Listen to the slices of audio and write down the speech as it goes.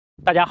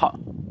大家好，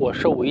我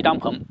是武医张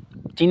鹏。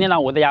今天呢，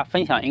我给大家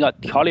分享一个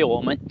调理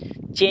我们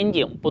肩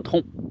颈不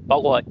通，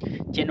包括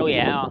肩周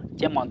炎啊、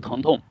肩膀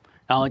疼痛，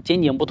然后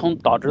肩颈不通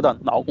导致的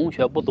脑供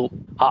血不足。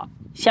好，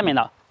下面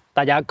呢，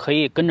大家可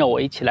以跟着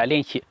我一起来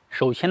练习。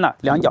首先呢，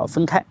两脚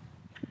分开，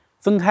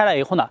分开了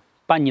以后呢，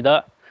把你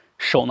的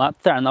手呢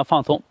自然的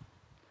放松，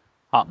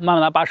好，慢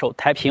慢的把手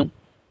抬平，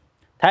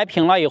抬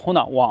平了以后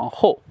呢，往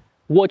后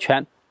握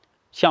拳，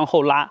向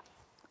后拉。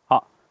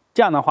好，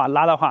这样的话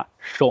拉的话，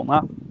手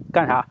呢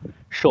干啥？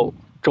手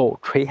肘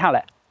垂下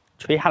来，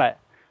垂下来。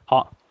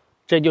好，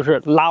这就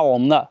是拉我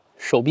们的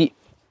手臂。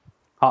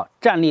好，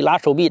站立拉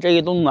手臂这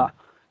个动作呢，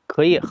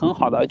可以很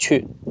好的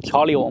去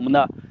调理我们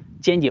的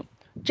肩颈。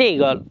这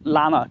个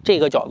拉呢，这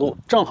个角度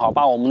正好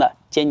把我们的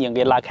肩颈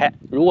给拉开。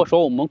如果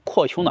说我们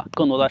扩胸呢，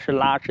更多的是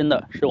拉伸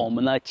的是我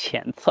们的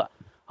前侧。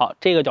好，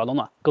这个角度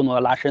呢，更多的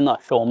拉伸呢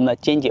是我们的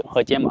肩颈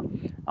和肩膀。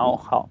然后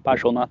好，把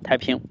手呢抬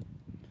平，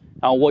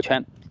然后握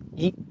拳，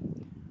一，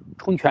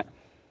冲拳，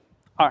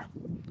二。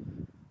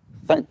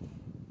3、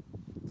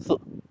4，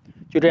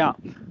就这样，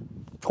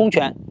冲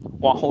拳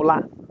往后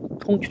拉，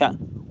冲拳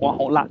往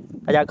后拉。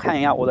大家看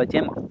一下我的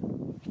肩膀，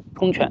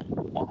冲拳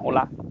往后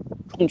拉，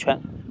冲拳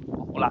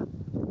往后拉。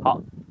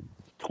好，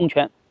冲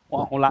拳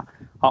往后拉。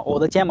好，我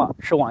的肩膀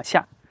是往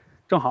下，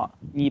正好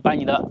你把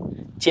你的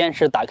肩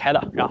是打开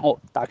的，然后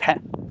打开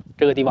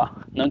这个地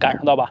方，能感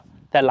受到吧？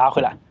再拉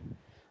回来。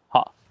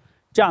好，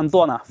这样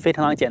做呢非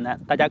常的简单，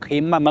大家可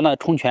以慢慢的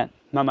冲拳，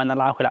慢慢的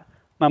拉回来，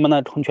慢慢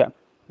的冲拳，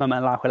慢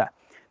慢拉回来。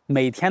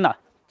每天呢，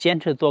坚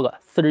持做个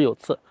49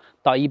次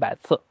到100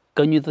次，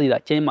根据自己的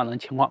肩膀的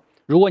情况。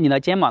如果你的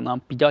肩膀呢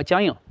比较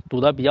僵硬，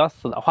堵得比较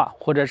死的话，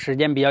或者时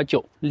间比较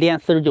久，练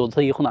49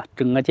次以后呢，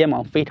整个肩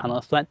膀非常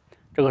的酸，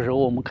这个时候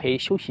我们可以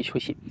休息休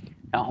息，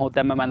然后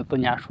再慢慢的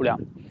增加数量。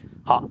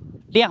好，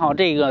练好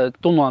这个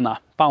动作呢，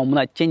把我们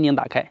的肩颈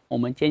打开，我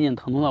们肩颈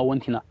疼痛的问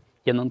题呢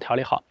也能调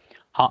理好。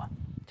好，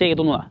这个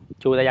动作呢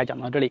就为大家讲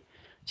到这里。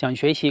想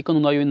学习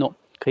更多的运动，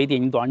可以点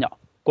击左上角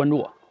关注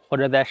我，或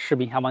者在视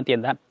频下方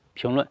点赞、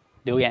评论、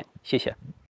留言，谢谢。